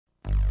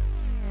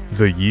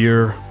The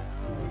year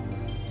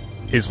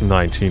is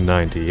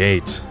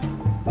 1998.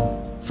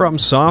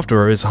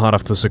 Fromsoftware is hot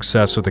off the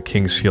success of the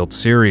Kingsfield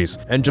series,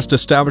 and just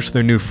established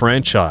their new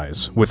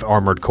franchise, with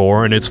Armored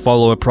Core and its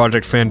follow-up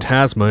Project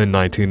Phantasma in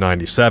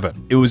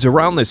 1997. It was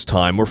around this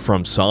time where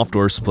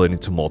Fromsoftware split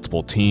into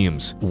multiple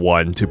teams,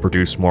 one to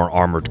produce more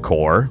Armored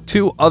Core,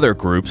 two other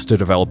groups to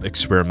develop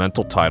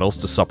experimental titles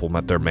to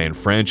supplement their main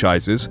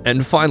franchises,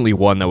 and finally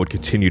one that would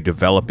continue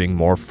developing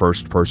more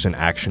first-person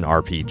action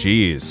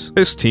RPGs.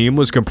 This team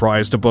was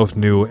comprised of both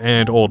new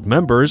and old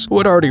members who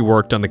had already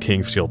worked on the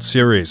Kingsfield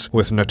series,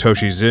 with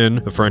Natoshi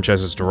Zin, the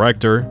franchise's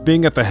director,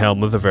 being at the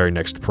helm of the very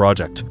next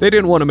project. They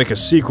didn't want to make a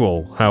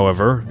sequel,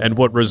 however, and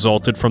what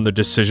resulted from the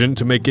decision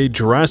to make a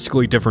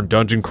drastically different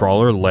dungeon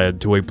crawler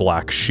led to a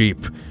black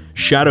sheep.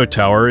 Shadow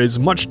Tower is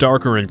much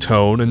darker in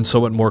tone and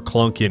somewhat more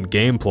clunky in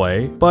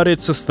gameplay, but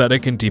its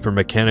aesthetic and deeper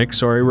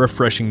mechanics are a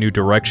refreshing new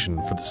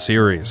direction for the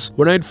series.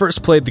 When I had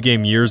first played the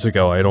game years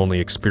ago, I had only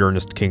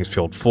experienced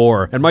Kingsfield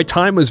 4, and my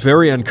time was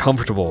very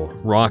uncomfortable,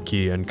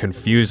 rocky, and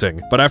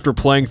confusing. But after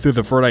playing through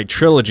the Verdite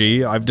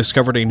Trilogy, I've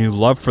discovered a new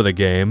love for the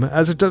game,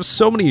 as it does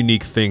so many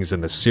unique things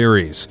in the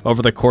series.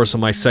 Over the course of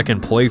my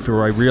second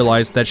playthrough, I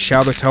realized that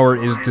Shadow Tower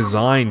is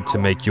designed to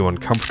make you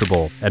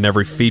uncomfortable, and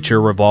every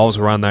feature revolves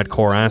around that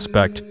core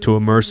aspect to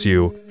immerse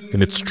you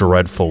in its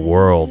dreadful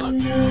world.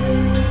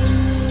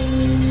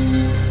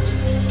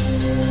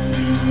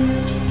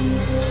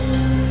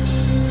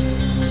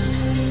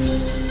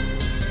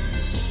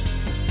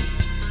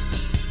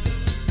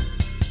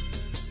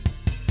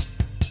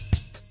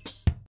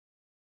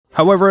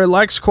 However, it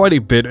lacks quite a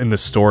bit in the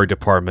story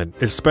department,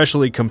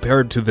 especially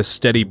compared to the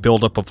steady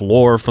buildup of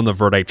lore from the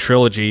Verdite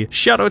Trilogy.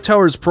 Shadow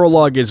Tower's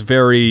prologue is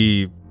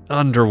very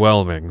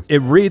underwhelming.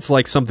 It reads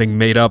like something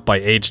made up by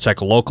age tech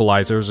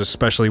localizers,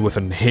 especially with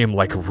a name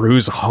like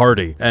Ruse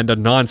Hardy, and a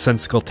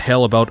nonsensical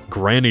tale about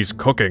Granny's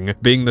cooking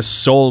being the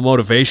sole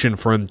motivation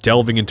for him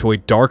delving into a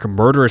dark,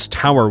 murderous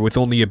tower with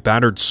only a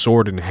battered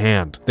sword in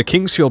hand. The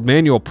Kingsfield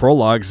manual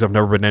prologues have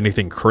never been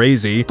anything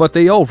crazy, but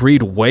they all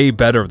read way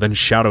better than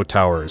Shadow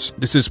Tower's.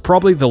 This is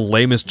probably the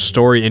lamest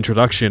story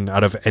introduction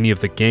out of any of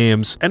the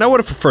games, and I would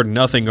have preferred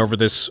nothing over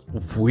this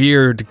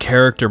weird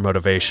character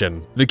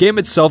motivation. The game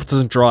itself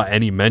doesn't draw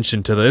any mention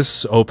to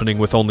this, opening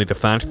with only the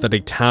fact that a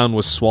town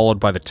was swallowed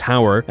by the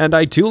tower, and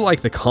I do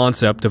like the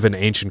concept of an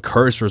ancient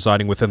curse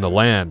residing within the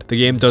land. The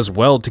game does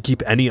well to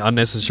keep any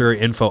unnecessary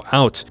info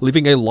out,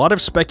 leaving a lot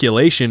of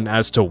speculation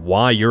as to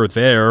why you're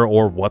there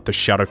or what the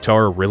Shadow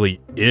Tower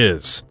really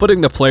is,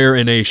 putting the player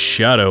in a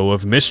shadow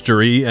of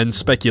mystery and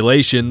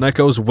speculation that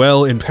goes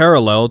well in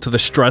parallel to the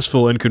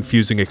stressful and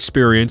confusing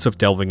experience of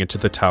delving into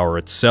the tower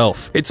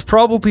itself. It's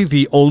probably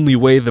the only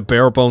way the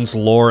bare-bones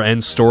lore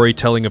and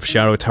storytelling of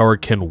Shadow Tower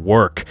can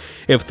work.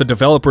 If the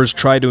developers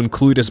tried to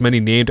include as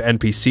many named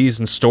NPCs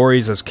and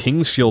stories as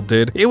Kingsfield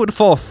did, it would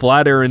fall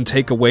flatter and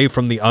take away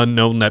from the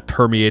unknown that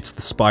permeates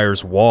the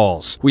Spire's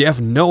walls. We have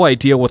no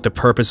idea what the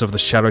purpose of the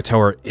Shadow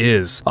Tower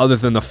is, other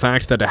than the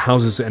fact that it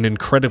houses an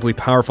incredibly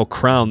powerful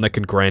crown that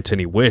can grant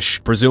any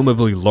wish,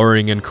 presumably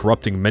luring and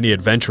corrupting many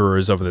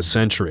adventurers over the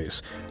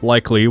centuries,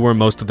 likely where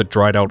most of the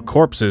dried out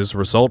corpses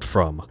result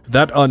from.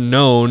 That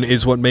unknown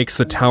is what makes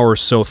the tower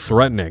so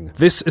threatening.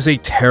 This is a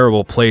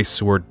terrible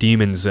place where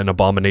demons and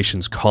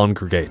abominations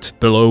congregate,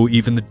 below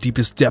even the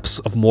deepest depths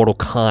of mortal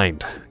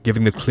kind,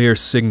 giving the clear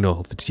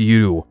signal that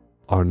you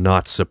are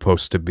not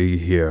supposed to be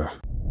here.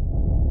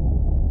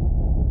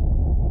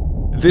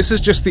 This is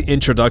just the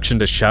introduction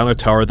to Shadow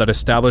Tower that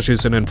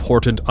establishes an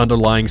important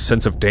underlying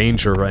sense of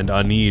danger and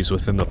unease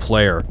within the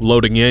player.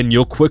 Loading in,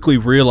 you'll quickly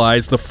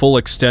realize the full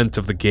extent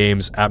of the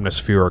game's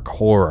atmospheric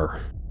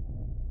horror.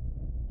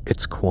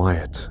 It's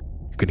quiet.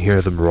 You can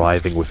hear them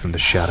writhing within the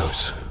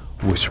shadows,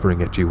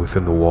 whispering at you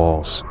within the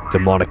walls.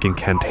 Demonic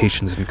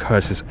incantations and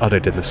curses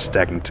uttered in the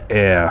stagnant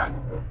air.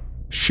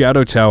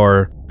 Shadow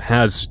Tower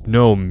has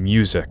no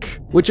music,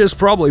 which is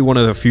probably one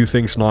of the few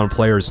things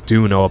non-players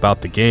do know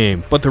about the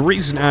game, but the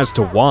reason as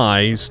to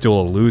why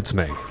still eludes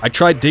me. I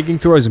tried digging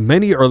through as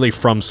many early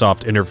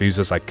FromSoft interviews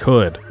as I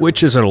could,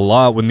 which isn't a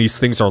lot when these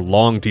things are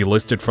long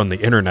delisted from the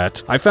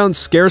internet. I found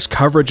scarce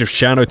coverage of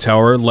Shadow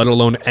Tower, let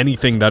alone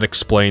anything that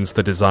explains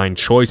the design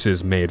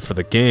choices made for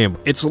the game.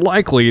 It's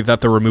likely that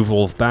the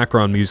removal of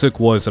background music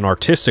was an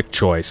artistic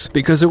choice,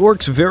 because it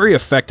works very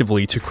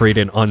effectively to create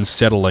an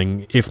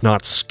unsettling, if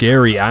not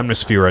scary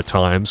atmosphere at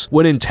times,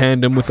 when in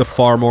tandem with the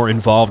far more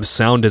involved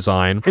sound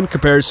design in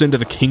comparison to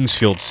the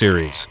Kingsfield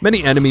series.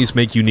 Many enemies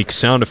make unique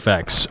sound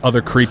effects,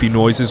 other creepy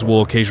noises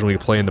will occasionally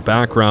play in the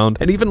background,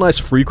 and even less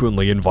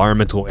frequently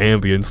environmental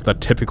ambience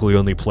that typically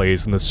only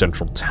plays in the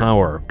central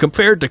tower.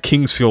 Compared to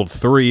Kingsfield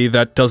 3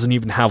 that doesn't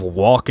even have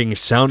walking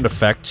sound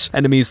effects,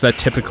 enemies that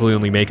typically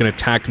only make an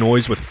attack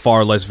noise with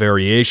far less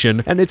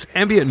variation, and its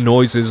ambient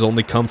noises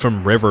only come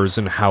from rivers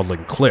and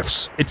howling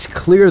cliffs. It's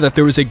clear that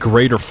there was a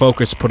greater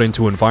focus put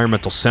into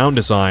environmental sound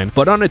design,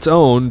 but on its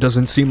own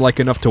doesn't seem like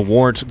enough to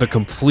warrant the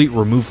complete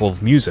removal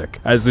of music,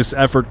 as this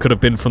effort could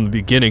have been from the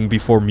beginning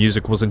before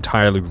music was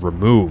entirely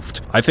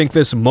removed. I think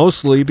this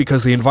mostly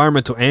because the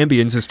environmental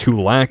ambience is too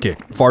lacking.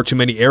 Far too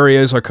many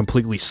areas are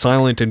completely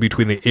silent in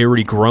between the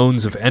eerie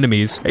groans of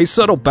enemies. A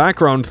subtle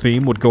background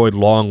theme would go a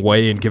long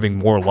way in giving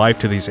more life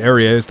to these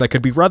areas that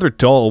could be rather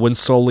dull when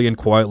slowly and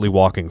quietly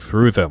walking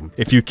through them.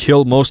 If you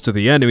kill most of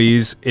the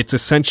enemies, it's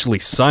essentially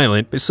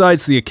silent,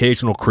 besides the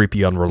occasional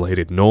creepy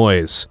unrelated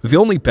noise. The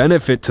only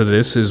benefit to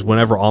this is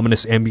whenever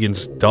ominous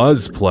ambience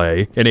does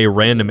play in a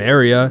random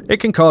area, it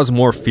can cause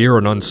more fear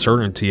and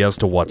uncertainty as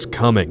to what's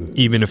coming,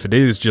 even if it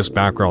is just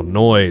background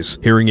noise.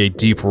 Hearing a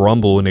deep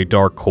rumble in a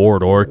dark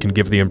corridor can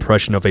give the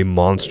impression of a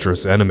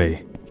monstrous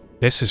enemy.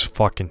 This is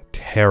fucking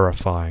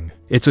terrifying.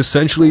 It's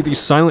essentially the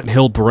Silent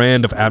Hill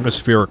brand of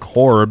atmospheric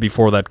horror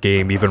before that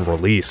game even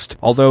released.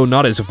 Although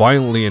not as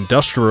violently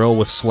industrial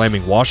with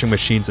slamming washing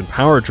machines and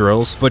power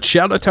drills, but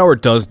Shadow Tower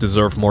does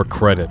deserve more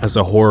credit as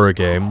a horror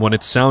game when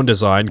its sound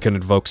design can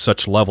evoke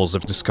such levels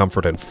of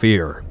discomfort and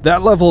fear.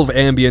 That level of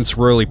ambience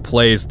rarely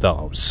plays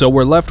though, so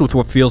we're left with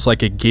what feels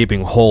like a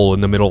gaping hole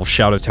in the middle of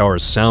Shadow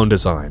Tower's sound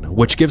design,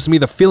 which gives me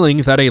the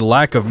feeling that a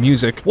lack of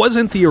music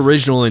wasn't the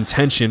original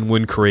intention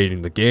when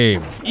creating the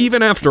game.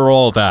 Even after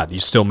all that, you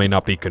still may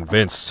not be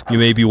convinced. You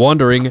may be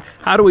wondering,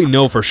 how do we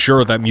know for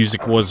sure that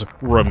music was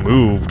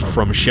removed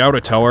from Shadow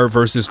Tower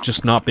versus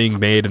just not being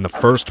made in the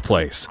first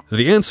place?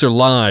 The answer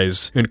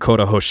lies in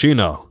Kota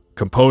Hoshino,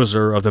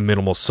 composer of the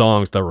minimal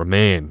songs that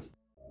remain.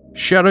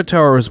 Shadow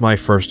Tower was my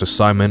first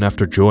assignment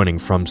after joining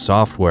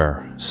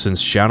Fromsoftware.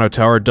 Since Shadow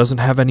Tower doesn't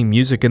have any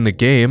music in the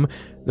game,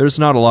 there's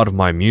not a lot of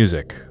my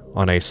music.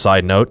 On a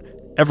side note,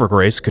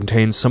 Evergrace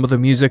contains some of the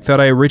music that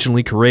I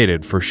originally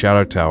created for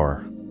Shadow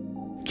Tower.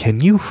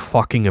 Can you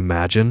fucking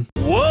imagine?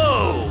 Whoa!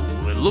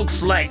 It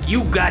looks like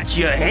you got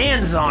your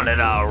hands on it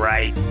all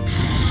right.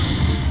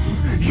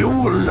 You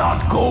will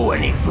not go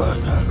any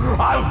further.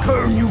 I'll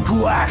turn you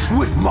to ash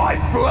with my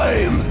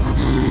flame.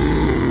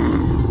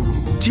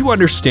 Do you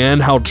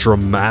understand how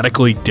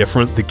dramatically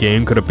different the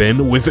game could have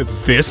been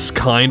with this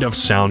kind of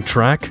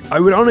soundtrack? I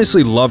would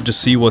honestly love to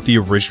see what the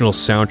original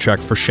soundtrack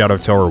for Shadow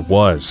Tower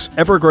was.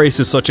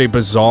 Evergrace is such a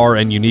bizarre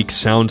and unique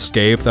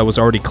soundscape that was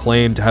already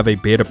claimed to have a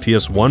beta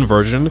PS1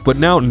 version, but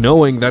now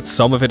knowing that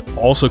some of it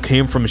also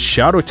came from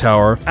Shadow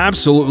Tower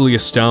absolutely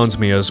astounds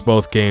me, as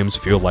both games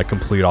feel like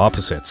complete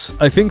opposites.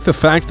 I think the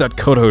fact that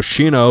Kota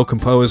Hoshino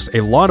composed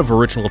a lot of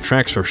original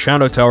tracks for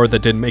Shadow Tower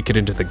that didn't make it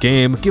into the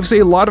game gives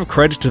a lot of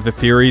credit to the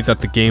theory that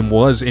the game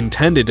was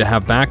intended to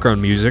have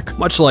background music,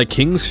 much like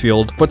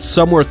Kingsfield, but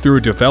somewhere through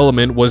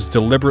development was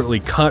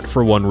deliberately cut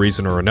for one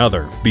reason or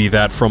another. Be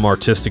that from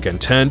artistic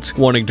intent,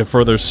 wanting to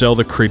further sell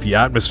the creepy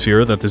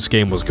atmosphere that this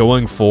game was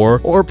going for,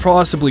 or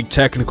possibly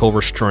technical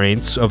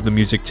restraints of the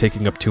music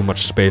taking up too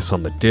much space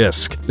on the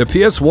disc. The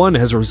PS1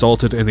 has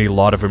resulted in a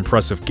lot of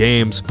impressive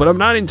games, but I'm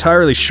not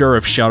entirely sure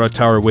if Shadow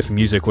Tower with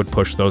music would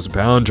push those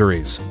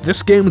boundaries.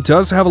 This game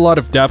does have a lot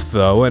of depth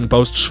though, and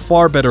boasts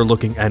far better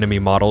looking enemy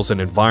models and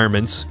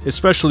environments,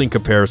 especially in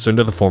comparison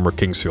to the former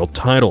Kingsfield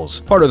titles.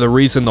 Part of the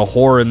reason the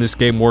horror in this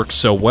game works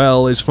so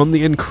well is from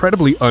the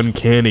incredibly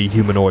uncanny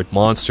humanoid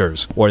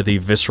monsters, or the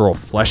visceral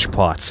flesh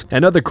pots,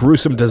 and other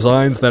gruesome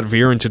designs that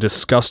veer into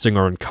disgusting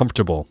or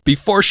uncomfortable.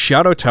 Before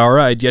Shadow Tower,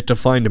 I had yet to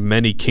find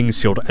many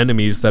Kingsfield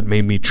enemies that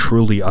made me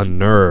truly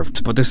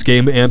unnerved, but this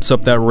game amps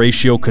up that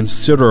ratio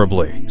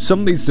considerably.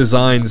 Some of these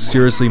designs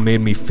seriously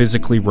made me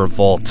physically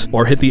revolt,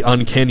 or hit the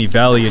uncanny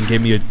valley and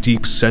gave me a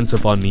deep sense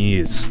of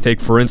unease.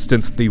 Take for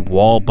instance the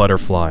wall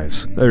butterflies.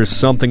 There's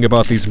something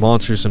about these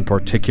monsters in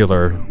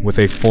particular, with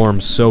a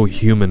form so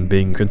human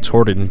being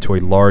contorted into a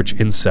large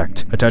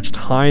insect, attached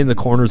high in the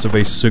corners of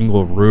a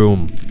single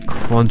room,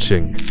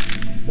 crunching,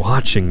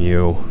 watching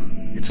you.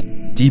 It's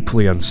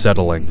deeply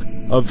unsettling.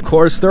 Of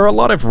course, there are a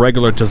lot of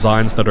regular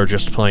designs that are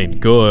just plain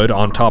good,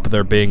 on top of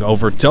there being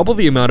over double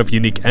the amount of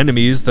unique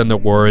enemies than there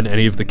were in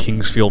any of the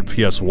Kingsfield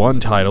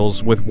PS1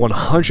 titles, with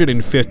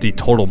 150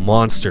 total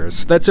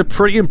monsters. That's a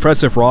pretty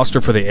impressive roster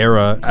for the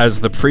era,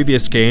 as the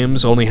previous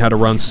games only had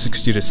around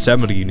 60 to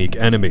 70 unique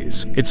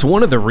enemies. It's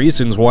one of the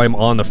reasons why I'm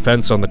on the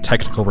fence on the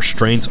technical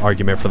restraints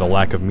argument for the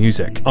lack of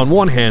music. On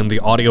one hand, the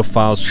audio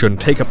files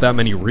shouldn't take up that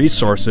many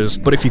resources,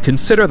 but if you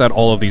consider that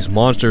all of these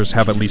monsters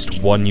have at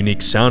least one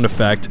unique sound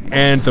effect,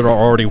 and there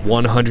are already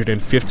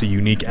 150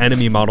 unique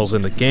enemy models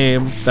in the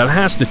game, that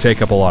has to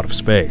take up a lot of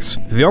space.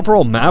 The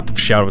overall map of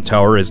Shadow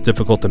Tower is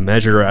difficult to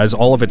measure, as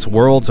all of its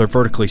worlds are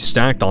vertically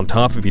stacked on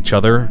top of each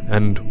other,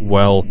 and,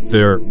 well,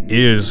 there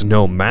is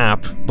no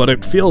map, but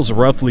it feels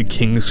roughly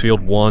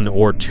Kingsfield 1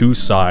 or 2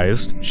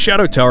 sized.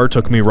 Shadow Tower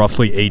took me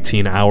roughly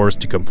 18 hours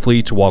to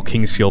complete, while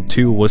Kingsfield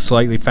 2 was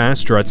slightly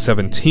faster at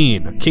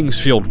 17.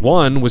 Kingsfield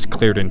 1 was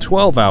cleared in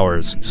 12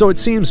 hours, so it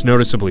seems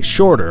noticeably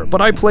shorter,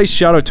 but I place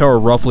Shadow Tower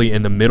roughly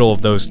in the middle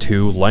of those two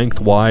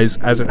lengthwise,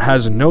 as it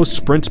has no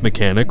sprint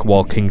mechanic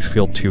while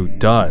Kingsfield 2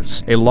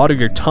 does. A lot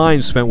of your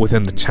time spent with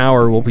within the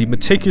tower will be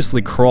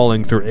meticulously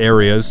crawling through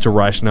areas to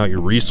ration out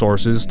your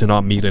resources to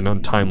not meet an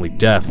untimely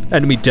death.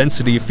 Enemy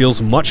density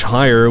feels much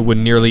higher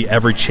when nearly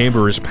every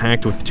chamber is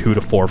packed with 2 to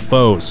 4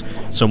 foes,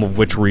 some of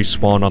which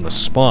respawn on the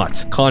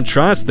spot.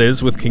 Contrast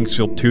this with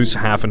Kingsfield 2's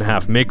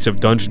half-and-half mix of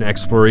dungeon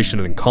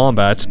exploration and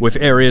combat, with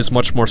areas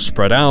much more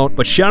spread out,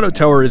 but Shadow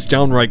Tower is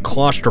downright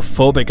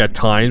claustrophobic at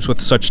times with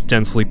such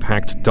densely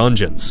packed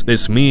dungeons.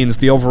 This means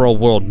the overall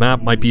world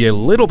map might be a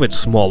little bit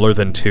smaller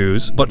than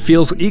 2's, but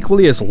feels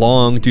equally as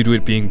long due to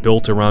it being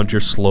built around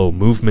your slow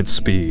movement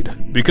speed.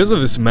 Because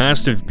of this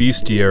massive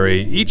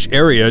bestiary, each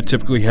area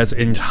typically has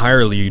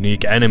entirely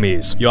unique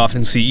enemies. You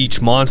often see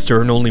each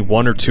monster in only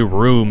 1 or 2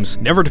 rooms,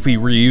 never to be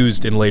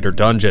reused in later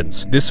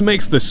dungeons. This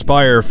makes the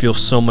Spire feel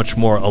so much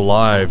more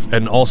alive,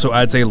 and also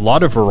adds a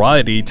lot of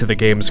variety to the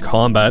game's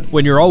combat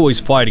when you're always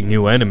fighting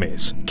new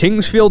enemies.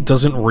 Kingsfield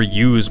doesn't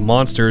reuse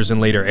monsters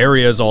in later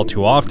areas all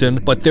too often,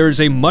 but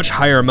there's a much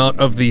higher amount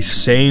of the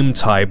same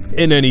type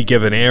in any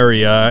given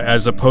area,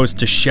 as opposed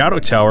to Shadow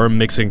Tower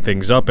mixing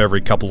things up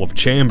every couple of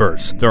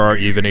chambers. There are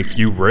even a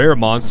few rare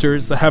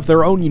monsters that have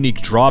their own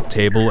unique drop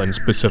table and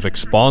specific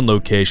spawn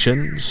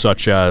location,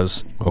 such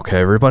as...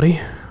 Okay everybody,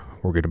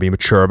 we're gonna be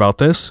mature about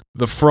this.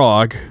 The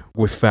frog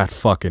with fat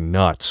fucking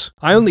nuts.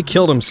 I only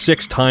killed him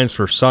 6 times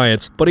for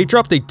science, but he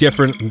dropped a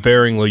different,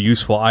 varyingly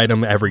useful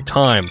item every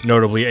time,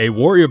 notably a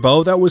warrior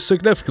bow that was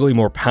significantly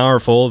more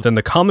powerful than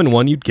the common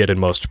one you'd get in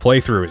most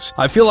playthroughs.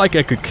 I feel like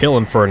I could kill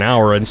him for an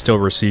hour and still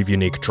receive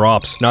unique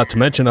drops, not to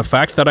mention the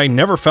fact that I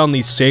never found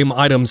these same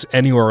items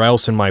anywhere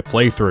else in my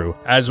playthrough.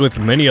 As with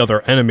many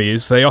other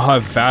enemies, they all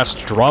have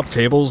vast drop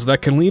tables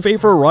that can leave a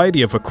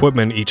variety of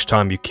equipment each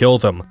time you kill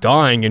them.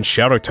 Dying in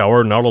Shadow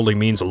Tower not only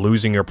means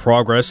losing your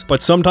progress,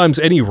 but sometimes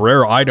any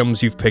rare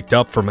items you've picked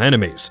up from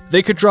enemies.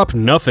 They could drop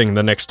nothing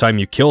the next time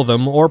you kill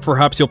them, or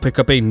perhaps you'll pick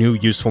up a new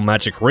useful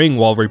magic ring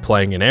while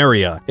replaying an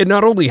area. It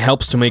not only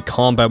helps to make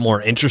combat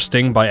more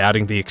interesting by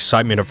adding the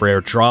excitement of rare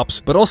drops,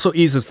 but also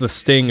eases the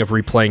sting of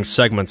replaying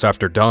segments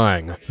after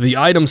dying. The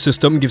item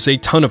system gives a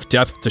ton of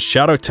depth to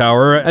Shadow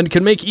Tower, and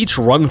can make each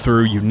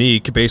run-through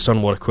unique based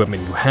on what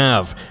equipment you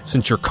have,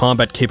 since your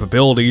combat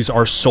capabilities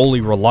are solely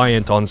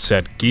reliant on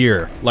said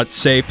gear. Let's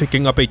say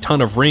picking up a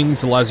ton of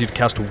rings allows you to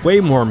cast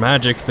way more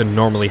magic than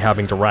normally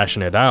having to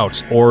ration it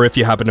out, or if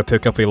you happen to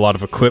pick up a lot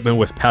of equipment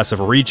with passive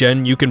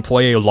regen, you can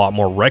play a lot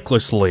more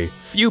recklessly.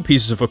 Few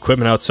pieces of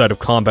equipment outside of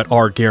combat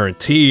are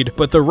guaranteed,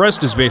 but the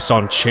rest is based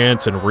on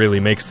chance and really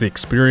makes the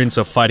experience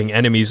of fighting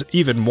enemies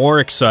even more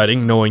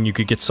exciting knowing you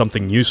could get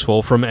something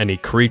useful from any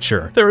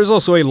creature. There is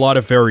also a lot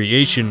of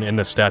variation in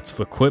the stats of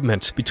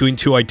equipment. Between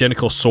 2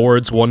 identical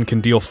swords, one can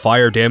deal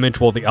fire damage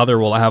while the other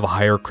will have a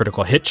higher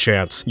critical hit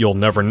chance. You'll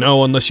never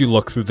know unless you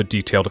look through the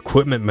detailed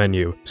equipment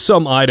menu.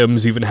 Some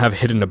items even have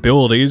hidden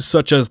abilities,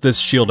 such as this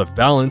Shield of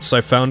Balance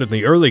I found in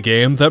the early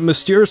game that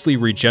mysteriously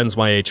regens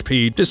my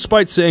HP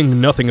despite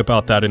saying nothing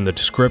about that in the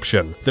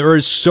description. There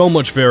is so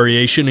much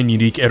variation and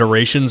unique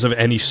iterations of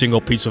any single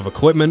piece of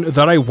equipment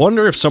that I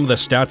wonder if some of the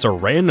stats are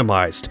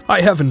randomized.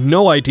 I have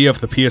no idea if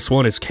the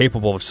PS1 is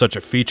capable of such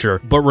a feature,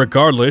 but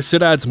regardless,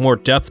 it adds more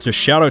depth to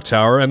Shadow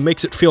Tower and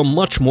makes it feel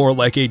much more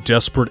like a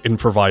desperate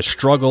improvised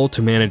struggle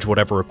to manage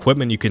whatever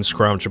equipment you can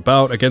scrounge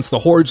about against the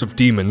hordes of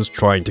demons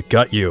trying to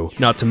gut you.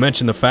 Not to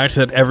mention the fact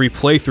that every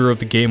playthrough of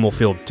the game will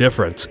feel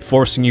different,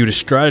 forcing you to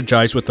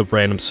strategize with the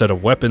random set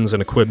of weapons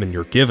and equipment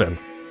you're given.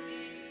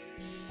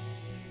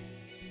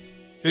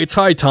 It's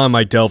high time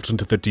I delved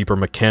into the deeper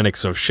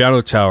mechanics of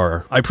Shadow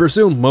Tower. I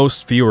presume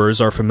most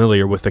viewers are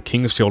familiar with the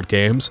Kingsfield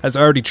games, as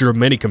I already drew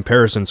many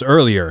comparisons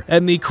earlier,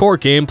 and the core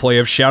gameplay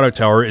of Shadow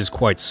Tower is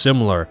quite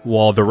similar,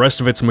 while the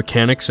rest of its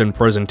mechanics and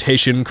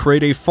presentation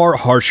create a far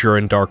harsher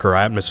and darker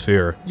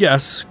atmosphere.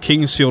 Yes,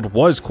 Kingsfield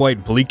was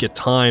quite bleak at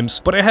times,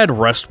 but it had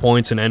rest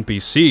points and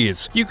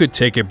NPCs. You could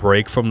take a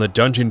break from the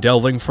dungeon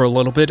delving for a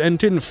little bit and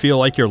didn't feel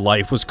like your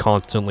life was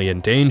constantly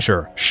in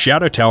danger.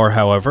 Shadow Tower,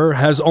 however,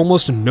 has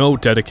almost no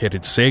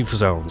dedicated safe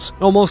zones.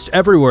 Almost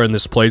everywhere in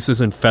this place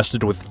is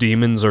infested with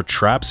demons or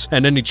traps,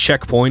 and any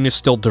checkpoint is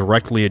still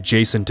directly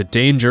adjacent to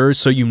danger,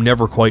 so you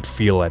never quite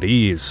feel at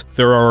ease.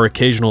 There are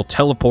occasional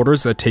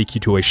teleporters that take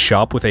you to a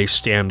shop with a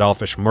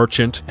standoffish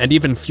merchant, and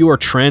even fewer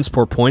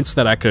transport points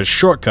that act as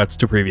shortcuts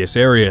to previous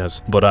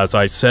areas. But as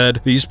I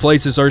said, these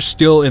places are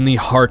still in the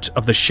heart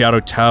of the Shadow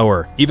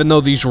Tower. Even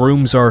though these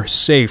rooms are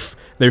safe,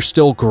 they're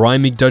still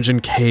grimy dungeon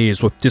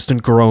caves with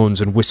distant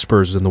groans and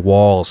whispers in the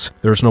walls.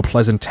 There's no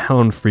pleasant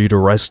town for you to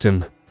rest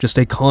in. Just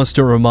a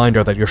constant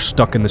reminder that you're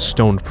stuck in this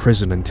stone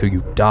prison until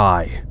you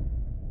die.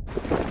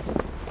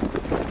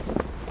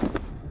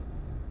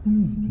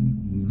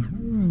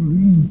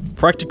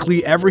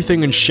 Practically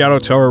everything in Shadow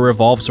Tower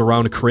revolves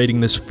around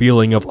creating this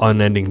feeling of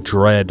unending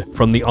dread,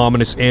 from the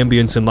ominous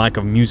ambience and lack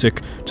of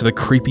music to the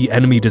creepy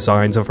enemy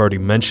designs I've already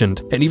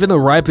mentioned, and even the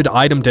rapid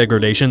item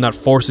degradation that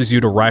forces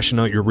you to ration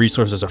out your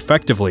resources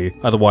effectively,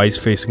 otherwise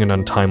facing an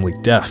untimely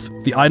death.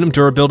 The item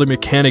durability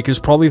mechanic is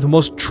probably the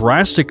most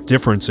drastic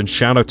difference in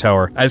Shadow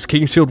Tower, as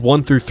Kingsfield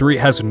 1 through 3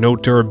 has no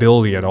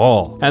durability at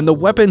all, and the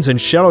weapons in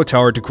Shadow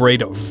Tower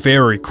degrade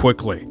very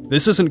quickly.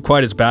 This isn't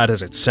quite as bad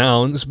as it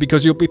sounds,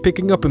 because you'll be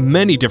picking up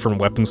many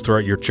different weapons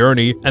throughout your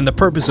journey, and the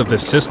purpose of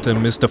this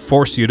system is to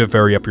force you to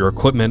vary up your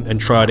equipment and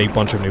try out a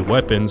bunch of new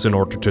weapons in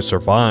order to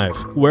survive.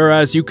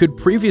 Whereas you could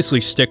previously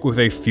stick with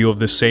a few of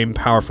the same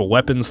powerful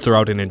weapons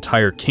throughout an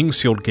entire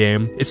Kingsfield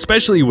game,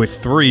 especially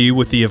with 3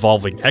 with the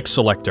evolving X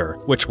selector,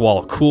 which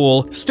while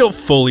cool, still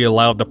fully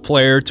allowed the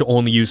player to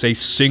only use a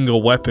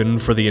single weapon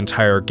for the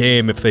entire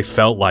game if they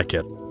felt like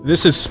it.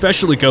 This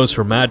especially goes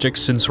for magic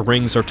since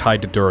rings are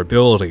tied to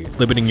durability,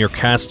 limiting your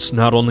casts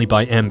not only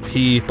by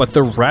MP, but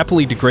the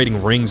rapidly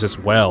degrading rings as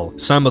well,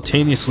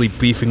 simultaneously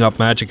beefing up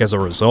magic as a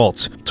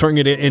result, turning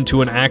it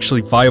into an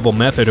actually viable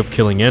method of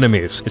killing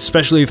enemies,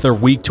 especially if they're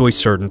weak to a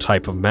certain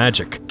type of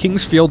magic.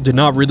 Kingsfield did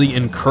not really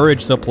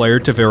encourage the player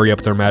to vary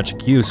up their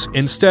magic use.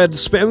 Instead,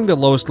 spamming the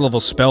lowest level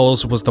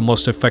spells was the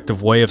most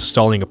effective way of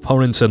stalling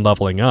opponents and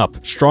leveling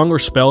up. Stronger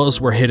spells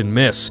were hit and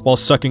miss, while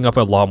sucking up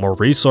a lot more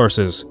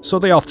resources, so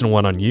they often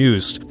went unused.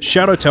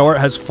 Shadow Tower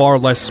has far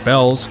less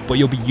spells, but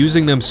you'll be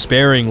using them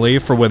sparingly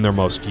for when they're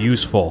most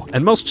useful,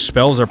 and most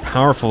spells are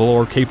powerful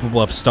or capable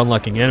of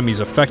stun-locking enemies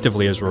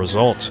effectively as a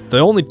result. The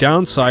only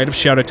downside of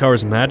Shadow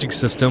Tower's magic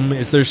system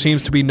is there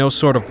seems to be no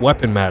sort of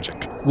weapon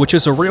magic, which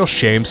is a real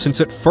shame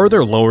since it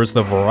further lowers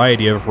the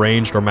variety of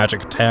ranged or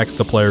magic attacks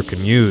the player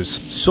can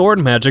use. Sword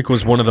magic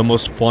was one of the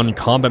most fun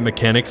combat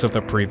mechanics of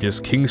the previous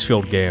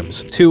Kingsfield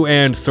games. 2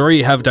 and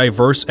 3 have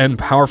diverse and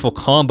powerful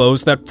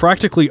combos that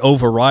practically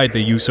override the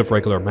use of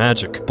regular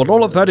magic, but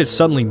all of that is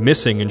suddenly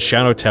missing in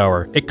Shadow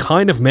Tower. It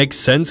kind of makes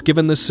sense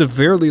given the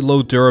severely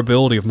low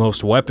durability of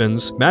most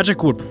weapons.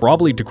 Magic would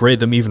probably degrade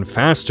them even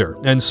faster,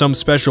 and some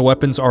special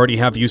weapons already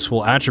have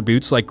useful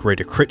attributes like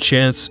greater crit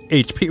chance,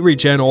 HP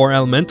regen, or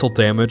elemental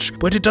damage,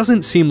 but it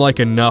doesn't seem like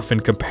enough in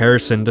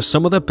comparison to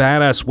some of the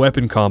badass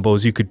weapon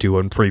combos you could do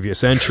in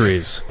previous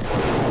entries.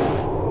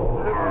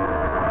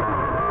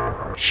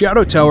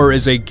 Shadow Tower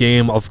is a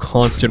game of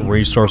constant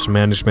resource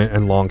management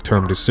and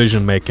long-term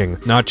decision-making,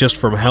 not just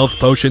from health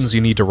potions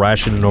you need to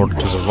ration in order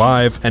to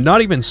survive, and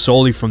not even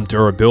solely from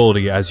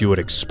durability as you would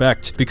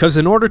expect, because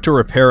in order to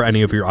repair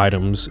any of your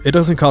items, it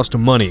doesn't cost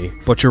money,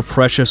 but your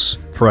precious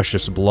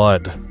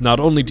blood. Not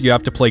only do you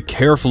have to play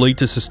carefully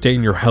to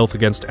sustain your health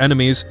against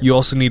enemies, you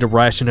also need to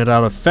ration it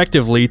out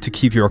effectively to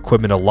keep your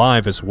equipment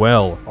alive as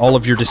well. All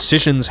of your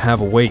decisions have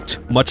weight,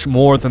 much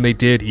more than they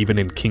did even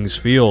in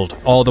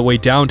Kingsfield, all the way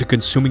down to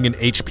consuming an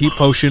HP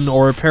potion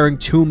or repairing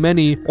too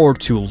many or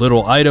too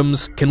little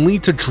items can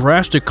lead to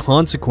drastic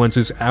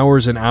consequences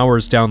hours and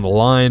hours down the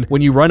line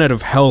when you run out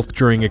of health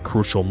during a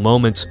crucial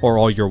moment, or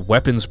all your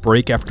weapons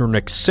break after an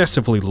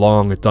excessively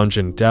long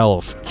dungeon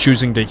delve.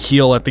 Choosing to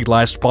heal at the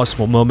last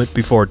possible moment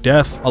before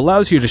death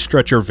allows you to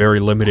stretch your very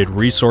limited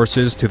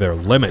resources to their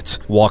limit,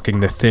 walking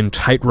the thin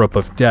tightrope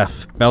of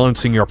death,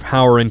 balancing your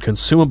power and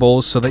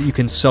consumables so that you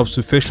can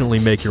self-sufficiently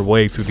make your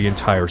way through the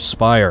entire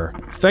spire.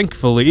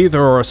 Thankfully,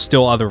 there are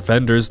still other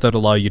vendors that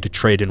allow you to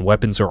trade in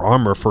weapons or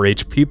armor for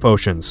HP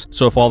potions,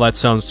 so if all that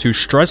sounds too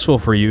stressful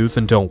for you,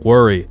 then don't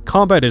worry.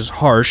 Combat is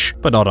harsh,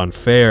 but not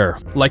unfair.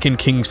 Like in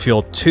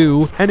Kingsfield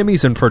 2,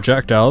 enemies and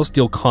projectiles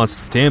deal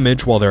constant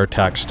damage while their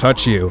attacks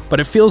touch you, but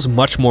it feels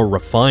much more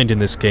refined in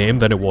this game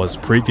than it was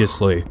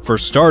previously. For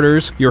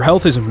starters, your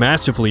health is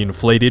massively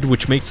inflated,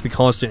 which makes the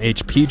constant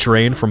HP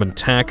drain from an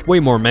attack way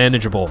more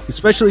manageable,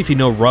 especially if you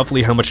know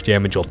roughly how much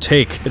damage you'll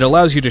take. It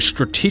allows you to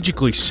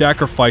strategically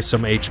sacrifice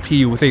some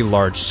HP with a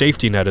large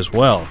safety net as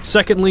well.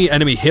 Secondly,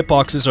 enemy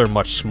hitboxes are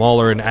much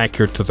smaller and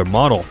accurate to their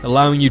model,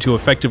 allowing you to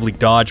effectively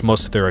dodge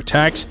most of their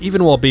attacks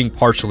even while being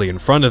partially in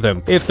front of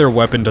them, if their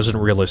weapon doesn't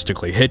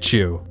realistically hit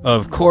you.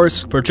 Of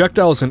course,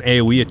 projectiles and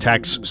AoE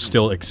attacks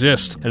still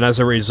exist, and as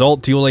a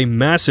result deal a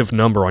massive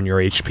number on your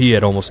HP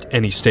at almost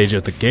any stage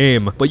of the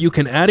game, but you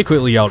can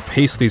adequately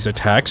outpace these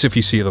attacks if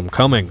you see them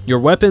coming. Your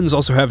weapons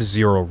also have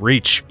zero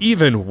reach,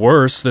 even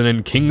worse than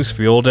in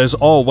Kingsfield, as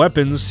all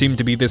weapons seem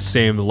to be the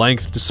same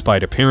length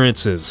despite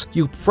appearances.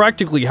 You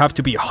practically have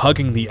to be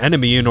hugging the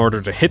enemy in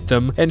order to hit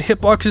them, and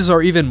hitboxes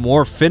are even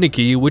more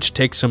finicky, which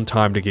takes some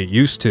time to get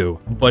used to.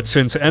 But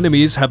since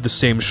enemies have the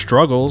same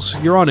struggles,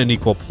 you're on an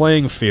equal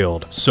playing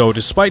field. So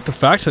despite the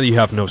fact that you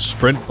have no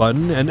sprint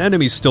button, and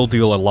enemies still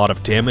deal a lot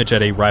of damage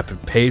at a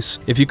rapid pace,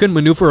 if you can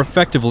maneuver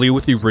effectively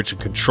with the rigid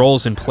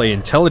controls and play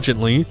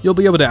intelligently, you'll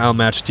be able to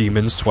outmatch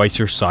demons twice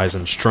your size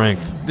and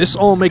strength. This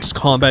all makes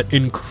combat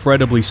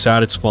incredibly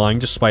satisfying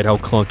despite how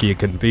clunky it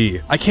can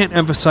be. I can't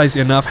emphasize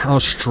enough how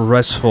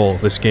stressful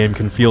this game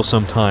can feel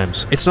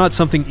sometimes. It's not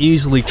something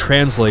easily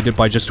translated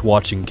by just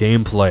watching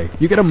gameplay.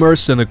 You get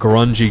immersed in the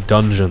grungy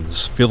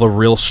dungeons, feel the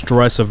real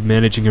stress of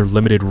managing your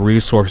limited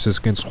resources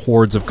against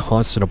hordes of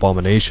constant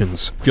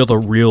abominations, feel the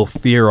real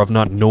fear of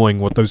not knowing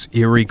what those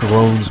eerie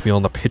groans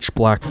beyond the pitch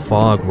black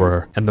fog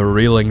were, and the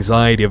real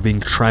anxiety of being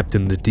trapped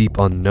in the deep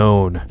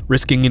unknown,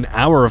 risking an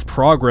hour of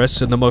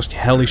progress in the most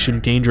hellish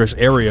and dangerous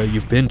area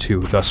you've been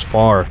to thus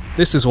far.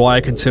 This is why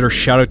I consider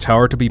Shadow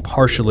Tower to be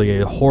partially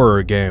a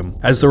horror game,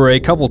 as there were a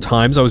couple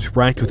times I was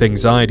racked with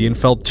anxiety and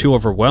felt too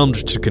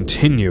overwhelmed to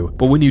continue,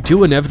 but when you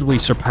do inevitably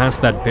surpass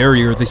that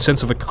barrier, the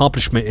sense of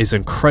accomplishment is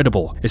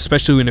incredible,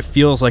 especially when it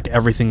feels like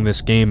everything in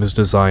this game is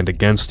designed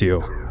against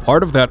you.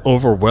 Part of that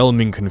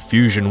overwhelming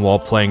confusion while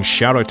playing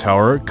Shadow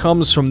Tower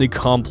comes from the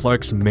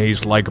complex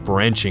maze-like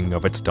branching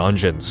of its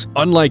dungeons.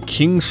 Unlike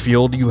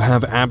Kingsfield, you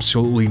have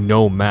absolutely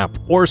no map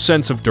or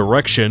sense of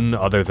direction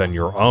other than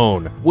your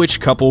own,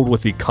 which coupled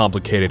with the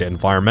complicated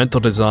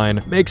environmental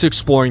design makes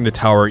exploring the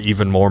tower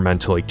even more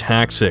mentally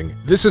taxing.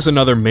 This is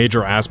another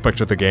major aspect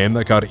of the game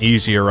that got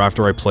easier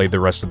after I played the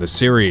rest of the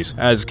series,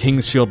 as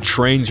Kingsfield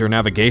trains your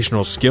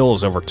navigational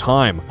skills over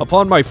time.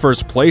 Upon my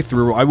first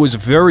playthrough, I was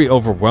very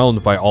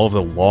overwhelmed by all of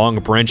the long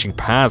branching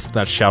paths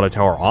that Shadow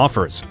Tower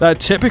offers, that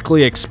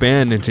typically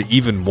expand into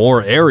even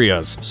more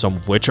areas, some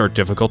of which are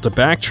difficult to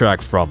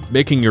backtrack from,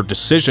 making your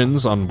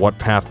decisions on what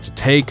path to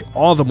take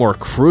all the more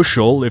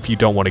crucial if you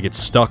don't want to get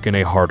stuck in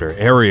a harder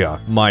area.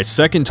 My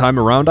second time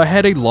around, I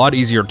had a lot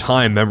easier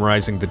time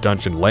memorizing the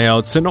dungeon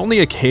layouts and only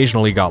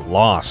occasionally got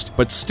lost,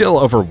 but still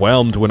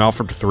overwhelmed when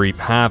offered 3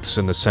 paths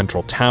in the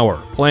central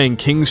tower. Playing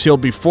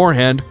Kingsfield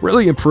beforehand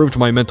really improved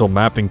my mental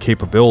mapping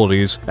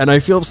capabilities, and I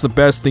feel it's the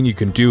best thing you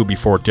can do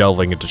before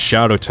delving into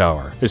Shadow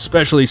Tower,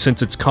 especially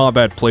since its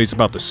combat plays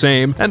about the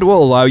same and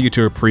will allow you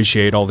to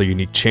appreciate all the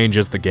unique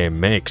changes the game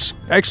makes.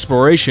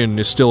 Exploration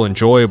is still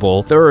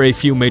enjoyable. There are a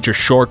few major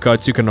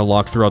shortcuts you can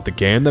unlock throughout the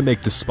game that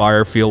make the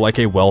Spire feel like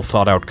a well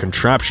thought out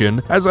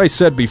contraption. As I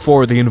said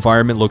before, the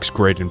environment looks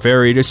great and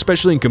varied,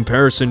 especially in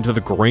comparison to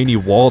the grainy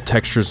wall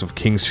textures of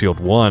Kingsfield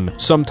 1.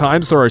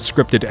 Sometimes there are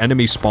scripted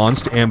enemy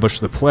spawns to ambush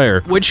the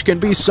player, which can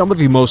be some of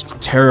the most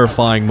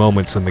terrifying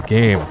moments in the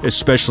game,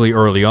 especially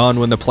early on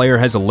when the player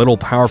has a little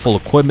powerful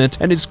equipment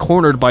and is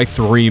cornered by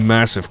 3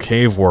 massive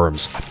cave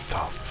worms. What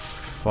the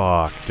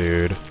fuck,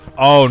 dude?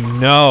 Oh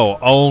no,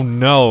 oh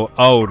no,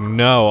 oh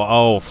no,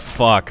 oh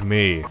fuck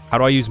me. How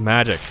do I use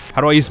magic?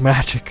 How do I use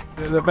magic?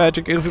 The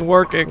magic isn't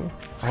working.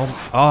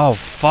 Oh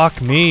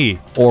fuck me.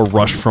 Or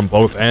rushed from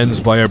both ends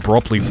by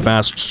abruptly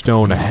fast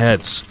stone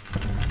heads.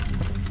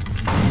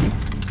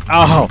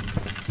 Oh.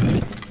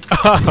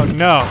 Oh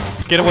no,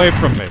 get away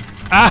from me.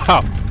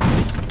 Ow.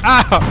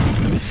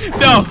 Ow.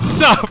 No,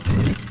 stop.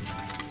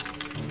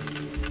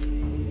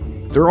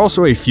 There are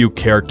also a few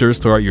characters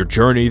throughout your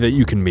journey that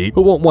you can meet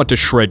who won't want to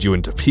shred you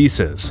into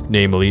pieces,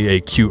 namely a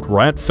cute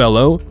rat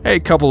fellow, a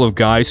couple of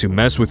guys who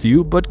mess with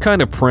you but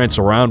kind of prance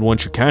around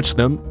once you catch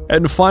them,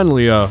 and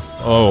finally oh.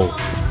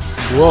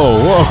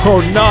 Whoa,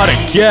 whoa, not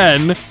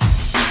again!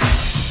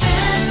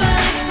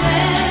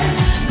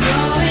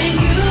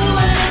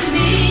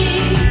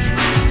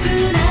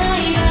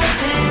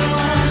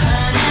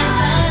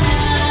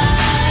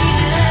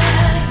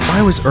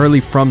 Why was early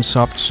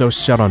FromSoft so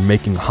set on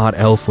making hot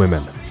elf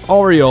women?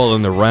 Oriole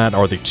and the rat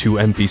are the 2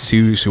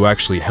 NPCs who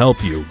actually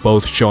help you,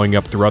 both showing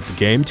up throughout the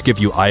game to give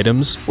you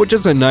items, which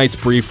is a nice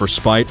brief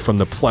respite from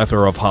the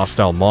plethora of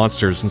hostile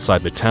monsters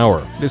inside the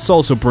tower. This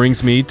also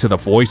brings me to the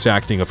voice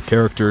acting of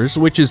characters,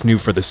 which is new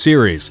for the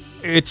series.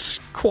 It's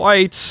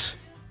quite...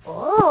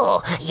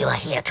 Oh, you are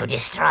here to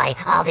destroy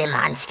all the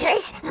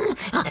monsters?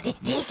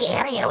 This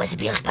area was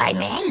built by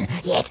men,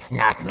 yet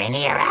not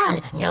many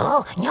around.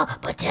 No,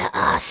 but there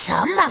are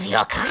some of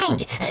your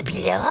kind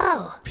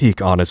below.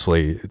 Peak,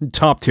 honestly.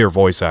 Top tier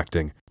voice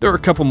acting. There are a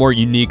couple more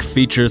unique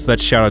features that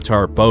Shadow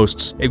Tower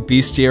boasts. A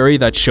bestiary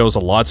that shows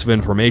lots of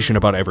information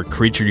about every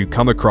creature you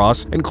come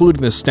across,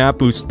 including the stat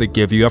boosts they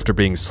give you after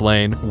being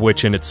slain,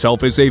 which in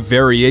itself is a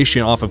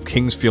variation off of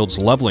Kingsfield's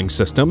leveling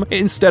system.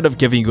 Instead of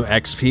giving you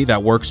XP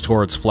that works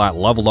towards flat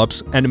level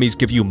ups, enemies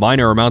give you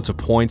minor amounts of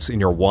points in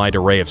your wide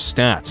array of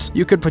stats.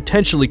 You could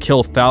potentially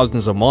kill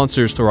thousands of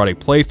monsters throughout a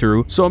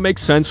playthrough, so it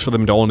makes sense for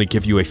them to only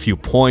give you a few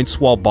points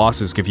while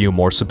bosses give you a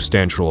more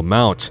substantial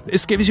amount.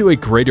 This gives you a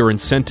greater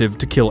incentive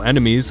to kill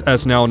enemies,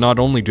 as now not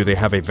only do they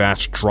have a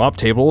vast drop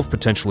table of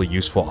potentially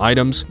useful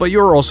items, but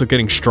you're also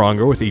getting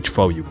stronger with each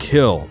foe you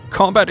kill.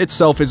 Combat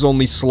itself is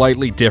only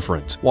slightly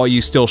different. While you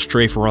still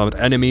strafe around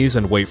enemies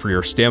and wait for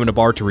your stamina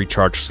bar to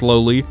recharge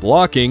slowly,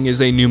 blocking is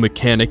a new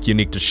mechanic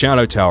unique to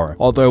Shadow Tower,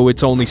 although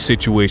it's only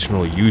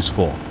situationally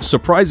useful.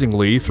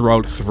 Surprisingly,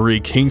 throughout 3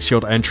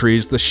 Kingsfield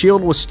entries, the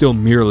shield was still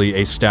merely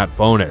a stat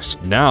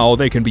bonus. Now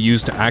they can be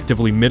used to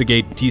actively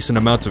mitigate decent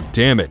amounts of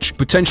damage,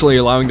 potentially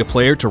allowing the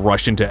player to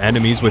rush into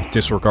enemies with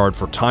disregard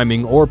for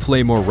timing or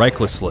play more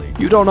recklessly.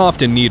 You don't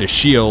often need a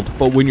shield,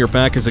 but when your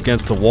back is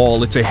against the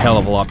wall, it's a hell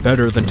of a lot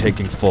better than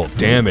taking full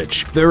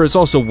damage. There is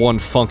also one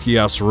funky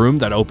ass room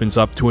that opens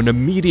up to an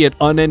immediate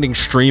unending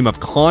stream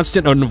of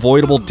constant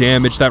unavoidable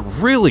damage that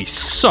really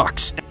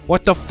sucks.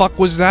 What the fuck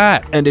was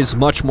that? And is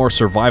much more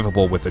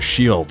survivable with a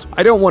shield.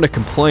 I don't want to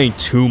complain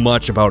too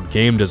much about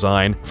game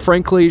design.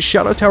 Frankly,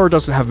 Shadow Tower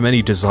doesn't have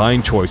many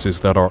design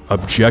choices that are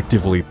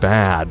objectively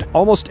bad.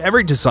 Almost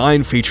every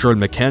design feature and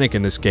mechanic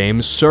in this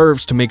game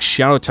serves to make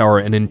Shadow Tower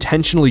an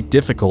intentionally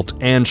difficult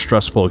and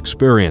stressful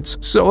experience.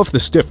 So if the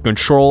stiff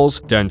controls,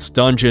 dense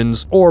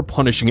dungeons, or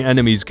punishing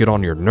enemies get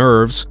on your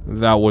nerves,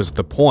 that was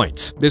the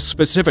point. This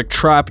specific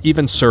trap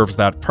even serves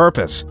that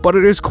purpose, but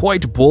it is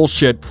quite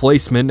bullshit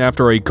placement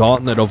after a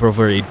gauntlet of yourself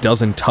over a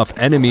dozen tough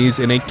enemies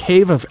in a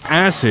cave of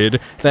acid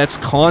that's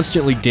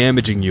constantly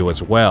damaging you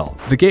as well.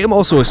 The game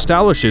also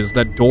establishes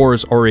that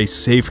doors are a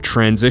safe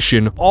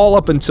transition all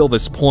up until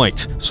this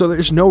point, so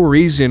there's no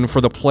reason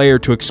for the player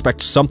to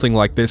expect something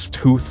like this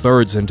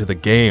 2/3 into the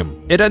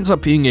game. It ends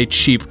up being a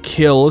cheap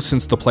kill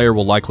since the player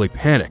will likely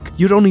panic.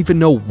 You don't even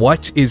know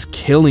what is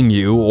killing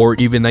you or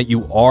even that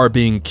you are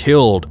being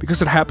killed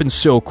because it happens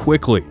so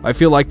quickly. I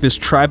feel like this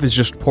trap is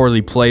just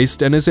poorly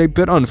placed and is a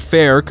bit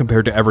unfair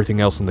compared to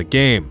everything else in the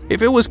game.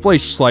 If it was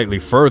placed slightly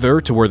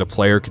further to where the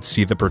player could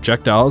see the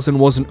projectiles and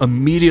wasn't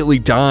immediately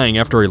dying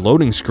after a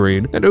loading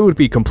screen, then it would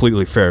be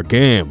completely fair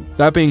game.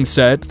 That being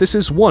said, this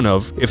is one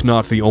of, if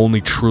not the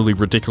only truly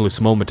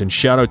ridiculous moment in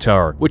Shadow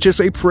Tower, which is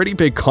a pretty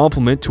big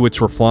compliment to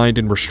its refined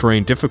and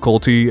restrained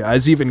difficulty,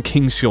 as even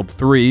King's Field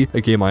 3,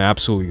 a game I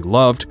absolutely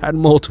loved, had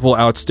multiple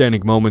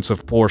outstanding moments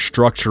of poor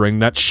structuring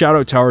that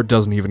Shadow Tower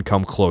doesn't even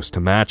come close to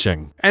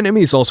matching.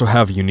 Enemies also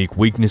have unique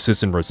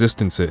weaknesses and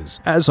resistances,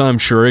 as I'm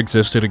sure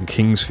existed in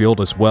King's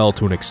Field as well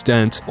to an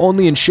extent,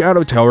 only in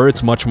Shadow Tower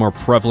it's much more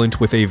prevalent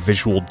with a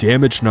visual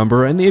damage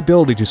number and the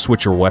ability to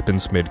switch your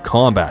weapons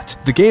mid-combat.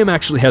 The game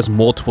actually has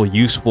multiple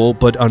useful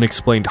but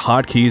unexplained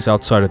hotkeys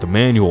outside of the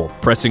manual.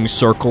 Pressing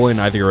circle in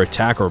either your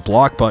attack or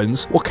block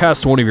buttons will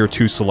cast one of your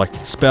two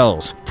selected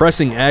spells.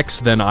 Pressing X,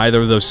 then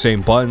either of those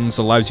same buttons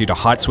allows you to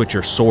hot switch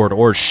your sword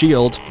or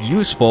shield,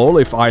 useful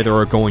if either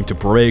are going to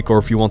break or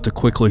if you want to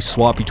quickly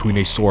swap between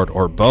a sword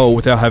or bow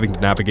without having to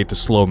navigate the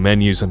slow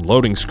menus and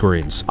loading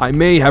screens. I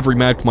may have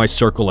remapped my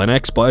circle and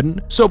X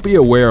button, so be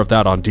aware of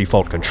that on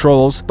default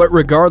controls, but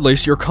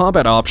regardless, your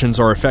combat options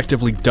are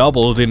effectively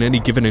doubled in any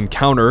given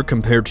encounter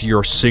compared to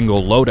your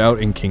single loadout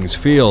in King's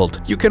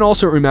Field. You can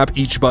also remap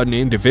each button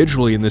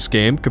individually in this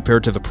game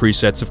compared to the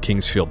presets of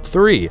King's Field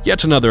 3,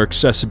 yet another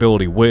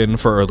accessibility win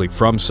for early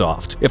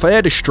FromSoft. If I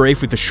had to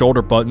strafe with the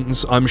shoulder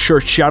buttons, I'm sure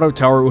Shadow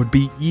Tower would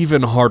be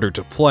even harder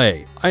to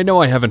play. I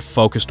know I haven't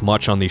focused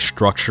much on the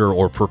structure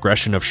or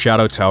progression of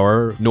Shadow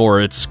Tower,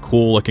 nor its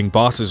cool-looking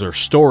bosses or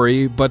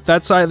story, but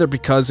that's either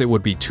because it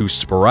would be too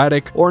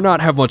sporadic or not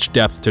have much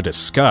depth to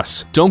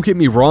discuss. Don't get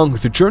me wrong,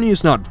 the journey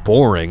is not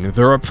boring,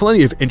 there are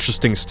plenty of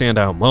interesting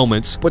standout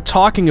moments, but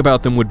talking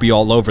about them would be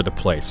all over the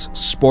place,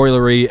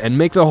 spoilery, and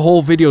make the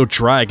whole video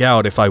drag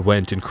out if I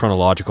went in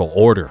chronological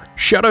order.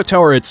 Shadow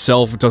Tower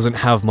itself doesn't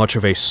have much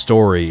of a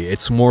story,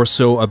 it's more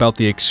so about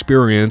the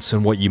experience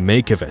and what you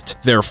make of it.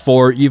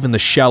 Therefore, even the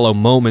shallow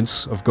moments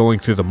of going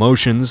through the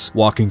motions,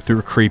 walking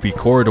through creepy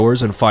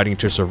corridors and fighting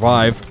to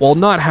survive, while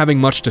not having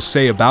much to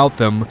say about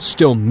them,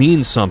 still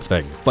mean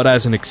something, but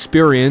as an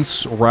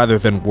experience rather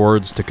than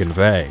words to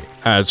convey.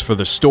 As for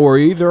the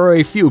story, there are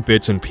a few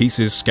bits and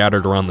pieces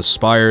scattered around the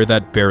spire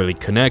that barely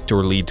connect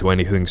or lead to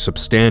anything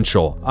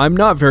substantial. I'm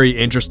not very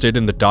interested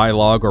in the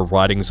dialogue or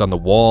writings on the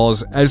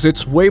walls, as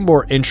it's way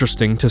more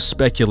interesting to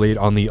speculate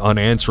on the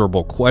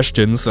unanswerable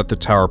questions that the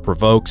tower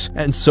provokes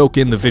and soak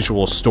in the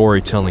visual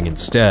storytelling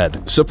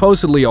instead.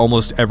 Supposedly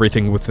almost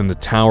everything within the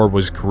tower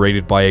was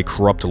created by a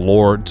corrupt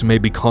lord to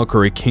maybe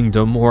conquer a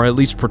kingdom or at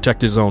least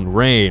protect his own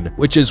reign,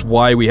 which is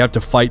why we have to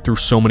fight through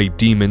so many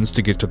demons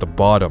to get to the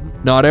bottom.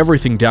 Not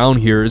everything down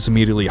here is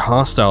immediately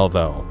hostile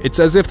though. It's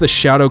as if the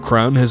Shadow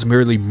Crown has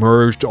merely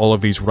merged all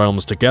of these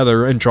realms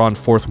together and drawn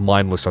forth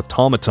mindless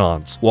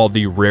automatons, while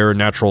the rare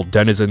natural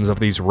denizens of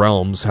these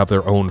realms have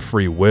their own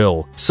free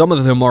will. Some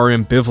of them are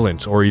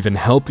ambivalent or even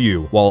help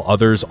you, while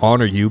others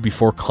honor you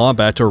before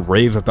combat or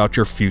rave about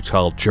your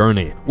futile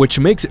journey, which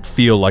makes it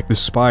feel like the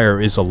Spire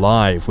is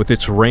alive, with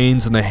its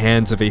reins in the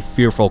hands of a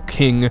fearful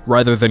king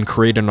rather than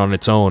created on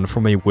its own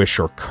from a wish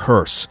or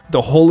curse.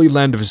 The Holy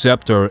Land of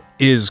Zepter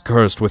is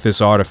cursed with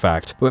this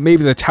artifact, but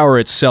maybe the tower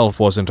itself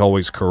wasn't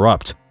always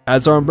corrupt.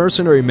 As our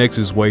mercenary makes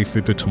his way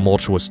through the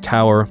tumultuous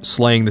tower,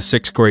 slaying the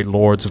 6 great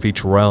lords of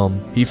each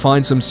realm, he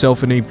finds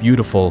himself in a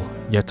beautiful,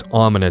 yet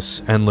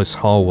ominous, endless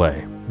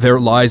hallway. There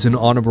lies an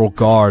honorable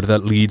guard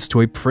that leads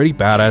to a pretty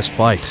badass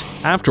fight.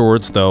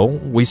 Afterwards, though,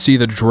 we see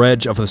the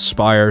dredge of the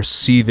Spire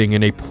seething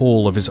in a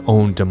pool of his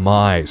own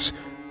demise.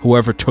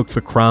 Whoever took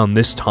the crown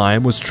this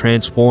time was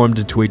transformed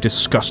into a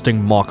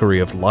disgusting mockery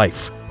of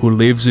life, who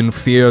lives in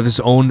fear of his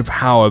own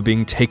power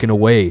being taken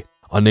away,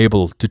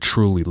 unable to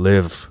truly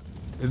live.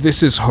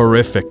 This is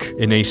horrific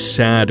in a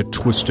sad,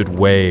 twisted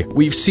way.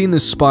 We've seen the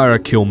Spire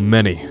kill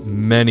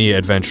many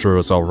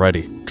adventurers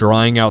already,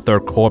 drying out their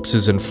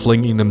corpses and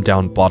flinging them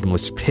down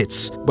bottomless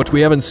pits, but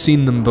we haven't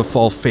seen them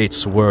befall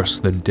fates worse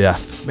than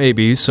death.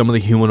 Maybe some of the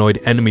humanoid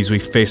enemies we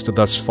faced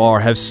thus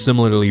far have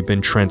similarly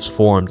been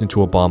transformed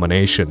into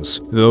abominations,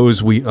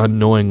 those we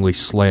unknowingly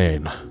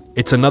slain.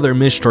 It's another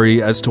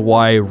mystery as to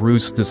why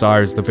Roos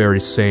desires the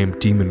very same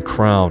demon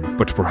crown,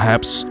 but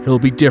perhaps he'll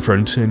be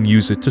different and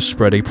use it to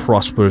spread a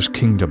prosperous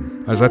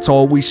kingdom, as that's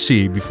all we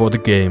see before the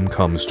game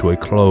comes to a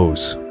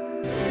close.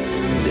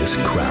 This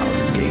crown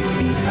gave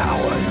me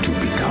power to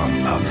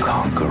become a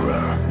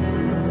conqueror.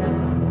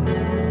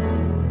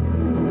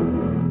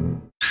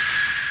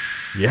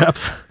 Yep,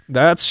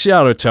 that's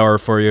Shadow Tower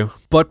for you.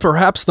 But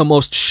perhaps the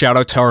most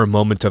Shadow Tower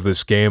moment of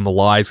this game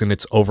lies in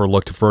its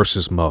overlooked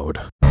versus mode.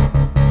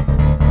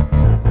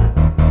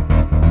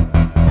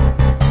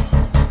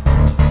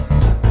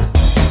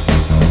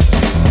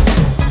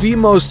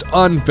 most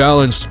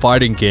unbalanced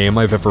fighting game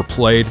I've ever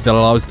played that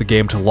allows the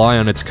game to lie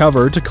on its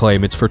cover to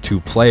claim it's for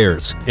 2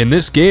 players. In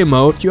this game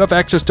mode, you have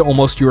access to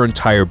almost your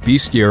entire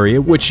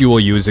bestiary, which you will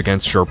use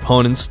against your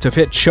opponents to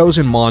pit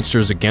chosen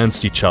monsters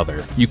against each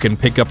other. You can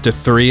pick up to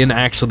 3 and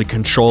actually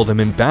control them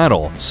in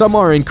battle. Some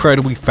are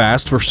incredibly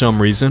fast for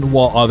some reason,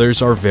 while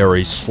others are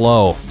very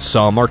slow.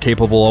 Some are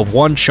capable of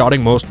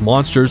one-shotting most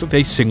monsters with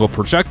a single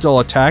projectile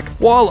attack,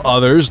 while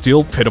others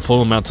deal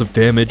pitiful amounts of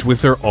damage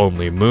with their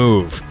only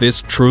move.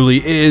 This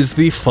truly is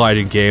the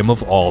fighting game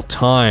of all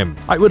time.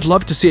 I would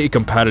love to see a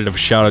competitive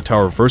Shadow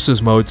Tower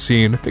versus mode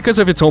scene because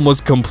of its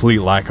almost complete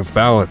lack of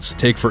balance.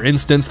 Take for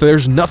instance,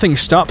 there's nothing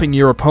stopping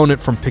your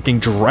opponent from picking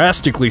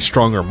drastically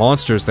stronger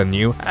monsters than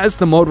you, as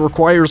the mode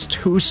requires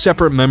 2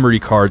 separate memory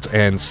cards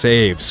and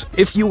saves.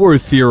 If you were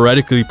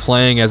theoretically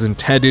playing as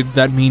intended,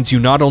 that means you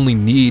not only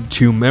need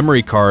 2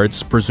 memory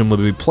cards,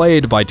 presumably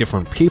played by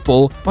different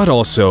people, but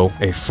also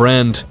a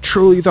friend.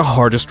 Truly the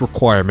hardest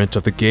requirement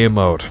of the game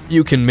mode.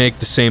 You can make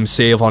the same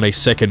save on a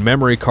second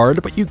memory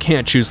card, but you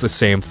can't choose the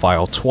same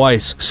file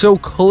twice, so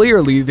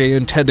clearly they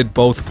intended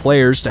both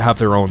players to have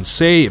their own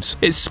saves,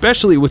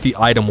 especially with the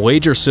item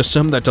wager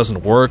system that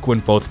doesn't work when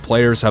both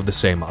players have the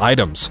same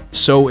items.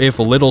 So if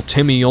little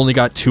Timmy only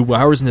got 2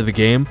 hours into the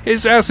game,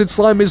 his acid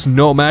slime is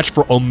no match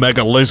for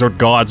Omega Lizard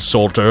God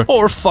Soldier,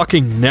 or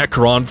fucking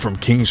Necron from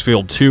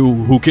Kingsfield 2,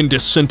 who can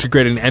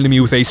disintegrate an enemy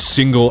with a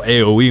single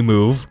AoE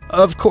move.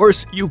 Of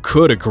course, you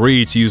could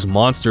agree to use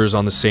monsters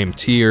on the same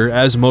tier,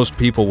 as most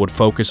people would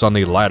focus on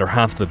the latter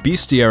half of the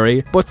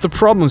bestiary, but the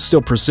problem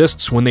still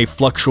persists when they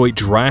fluctuate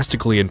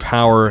drastically in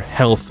power,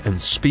 health,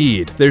 and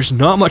speed. There's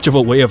not much of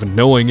a way of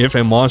knowing if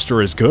a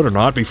monster is good or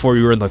not before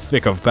you're in the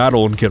thick of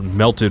battle and get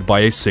melted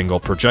by a single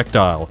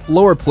projectile.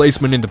 Lower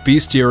placement in the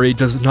bestiary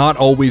does not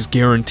always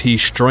guarantee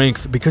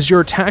strength because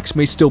your attacks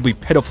may still be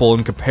pitiful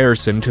in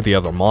comparison to the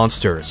other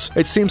monsters.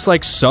 It seems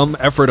like some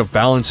effort of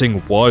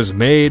balancing was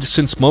made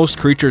since most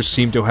creatures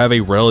seem to have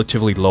a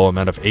relatively low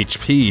amount of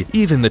HP,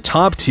 even the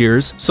top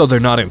tiers, so they're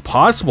not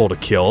impossible to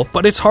kill,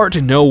 but it's hard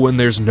to know when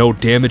there's no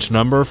damage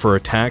number for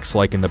attacks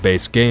like in the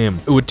base game.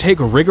 It would take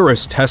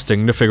rigorous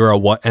testing to figure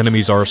out what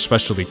enemies are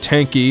especially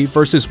tanky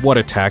versus what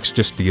attacks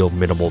just deal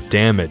minimal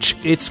damage.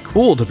 It's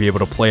cool to be able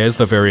to play as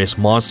the various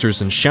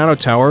monsters in Shadow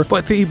Tower,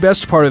 but the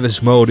best part of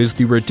this mode is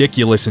the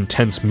ridiculous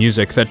intense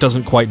music that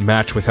doesn't quite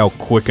match with how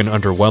quick and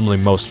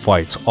underwhelming most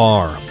fights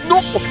are. No!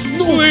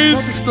 No! Please!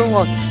 Not the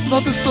Stillock!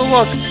 Not the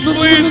Stillock! No,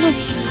 Please!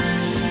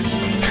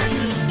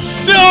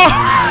 no!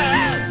 No!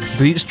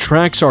 These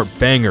tracks are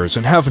bangers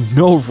and have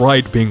no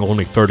right being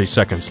only 30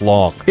 seconds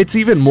long. It's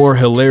even more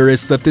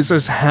hilarious that this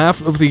is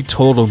half of the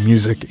total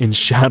music in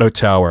Shadow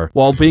Tower,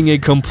 while being a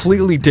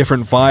completely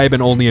different vibe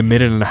and only a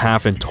minute and a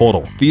half in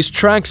total. These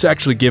tracks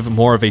actually give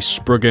more of a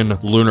Spriggan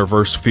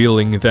Lunarverse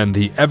feeling than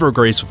the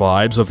Evergrace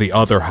vibes of the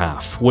other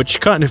half,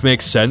 which kind of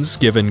makes sense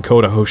given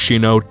Kota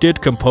Hoshino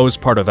did compose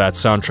part of that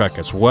soundtrack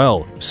as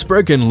well.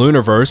 Spriggan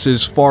Lunarverse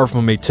is far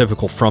from a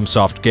typical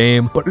FromSoft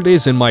game, but it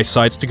is in my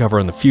sights to cover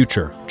in the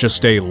future.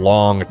 Just a long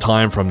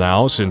time from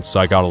now, since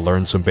I gotta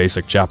learn some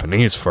basic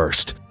Japanese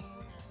first.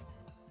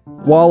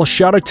 While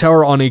Shadow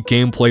Tower on a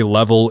gameplay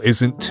level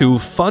isn't too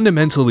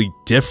fundamentally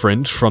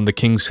different from the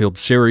Kingsfield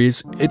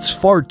series, it's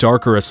far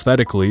darker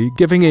aesthetically,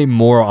 giving a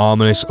more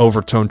ominous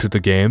overtone to the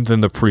game than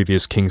the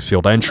previous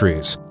Kingsfield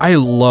entries. I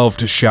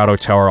loved Shadow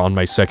Tower on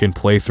my second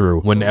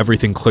playthrough, when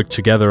everything clicked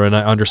together and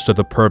I understood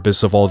the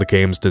purpose of all the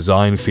game's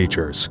design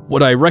features.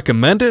 Would I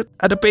recommend it?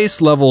 At a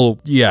base level,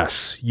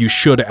 yes, you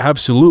should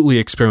absolutely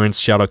experience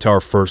Shadow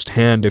Tower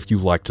firsthand if you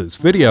liked this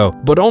video,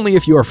 but only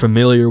if you are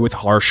familiar with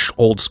harsh,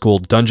 old-school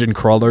dungeon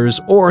crawlers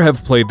or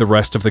have played the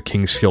rest of the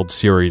Kingsfield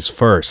series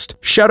first.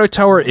 Shadow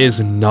Tower is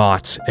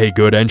not a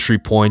good entry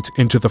point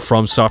into the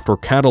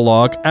Fromsoftware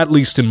catalog, at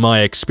least in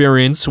my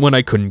experience when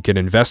I couldn't get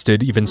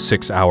invested even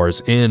 6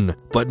 hours in.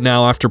 But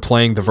now after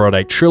playing the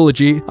Verdite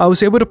Trilogy, I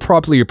was able to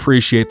properly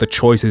appreciate the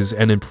choices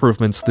and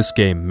improvements this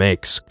game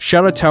makes.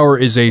 Shadow Tower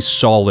is a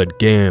solid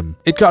game.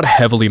 It got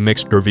heavily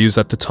mixed reviews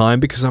at the time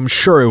because I'm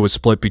sure it was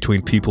split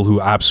between people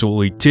who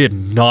absolutely did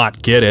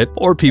not get it,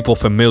 or people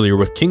familiar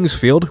with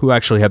Kingsfield who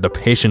actually had the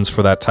patience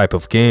for that type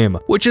of game,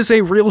 which is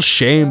a real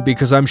shame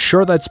because I'm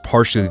sure that's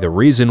partially the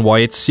reason why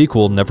its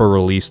sequel never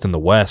released in the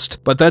West.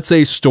 But that's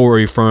a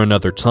story for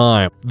another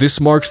time.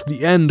 This marks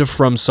the end of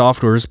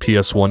FromSoftware's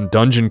PS1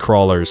 dungeon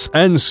crawlers,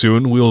 and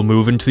soon we'll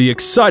move into the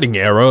exciting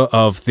era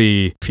of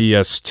the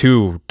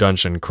PS2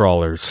 dungeon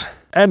crawlers.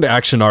 And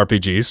action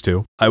RPGs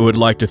too. I would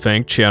like to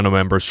thank channel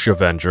members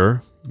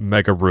Shavenger,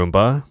 Mega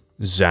Roomba,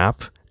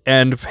 Zap,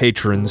 and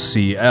patron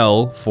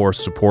CL for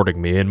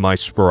supporting me in my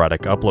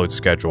sporadic upload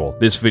schedule.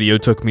 This video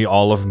took me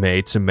all of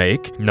May to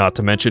make, not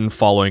to mention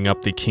following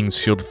up the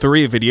Kingsfield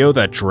 3 video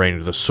that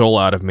drained the soul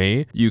out of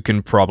me. You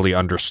can probably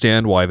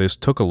understand why this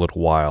took a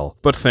little while,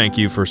 but thank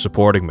you for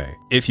supporting me.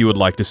 If you would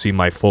like to see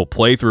my full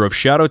playthrough of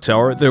Shadow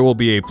Tower, there will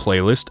be a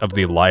playlist of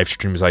the live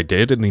streams I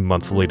did in the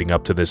month leading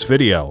up to this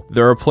video.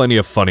 There are plenty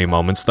of funny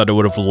moments that I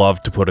would have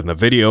loved to put in the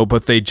video,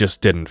 but they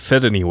just didn't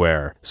fit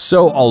anywhere.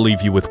 So I'll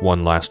leave you with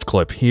one last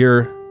clip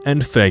here,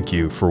 and thank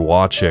you for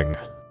watching.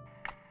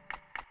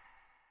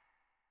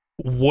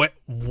 What?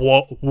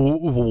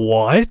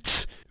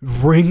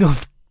 Ring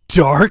of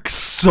Dark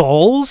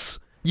Souls?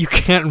 You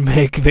can't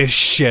make this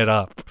shit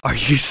up. Are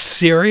you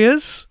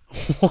serious?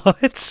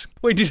 What?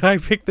 Wait, did I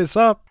pick this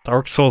up?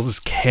 Dark Souls is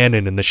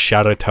canon in the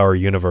Shadow Tower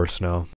universe now.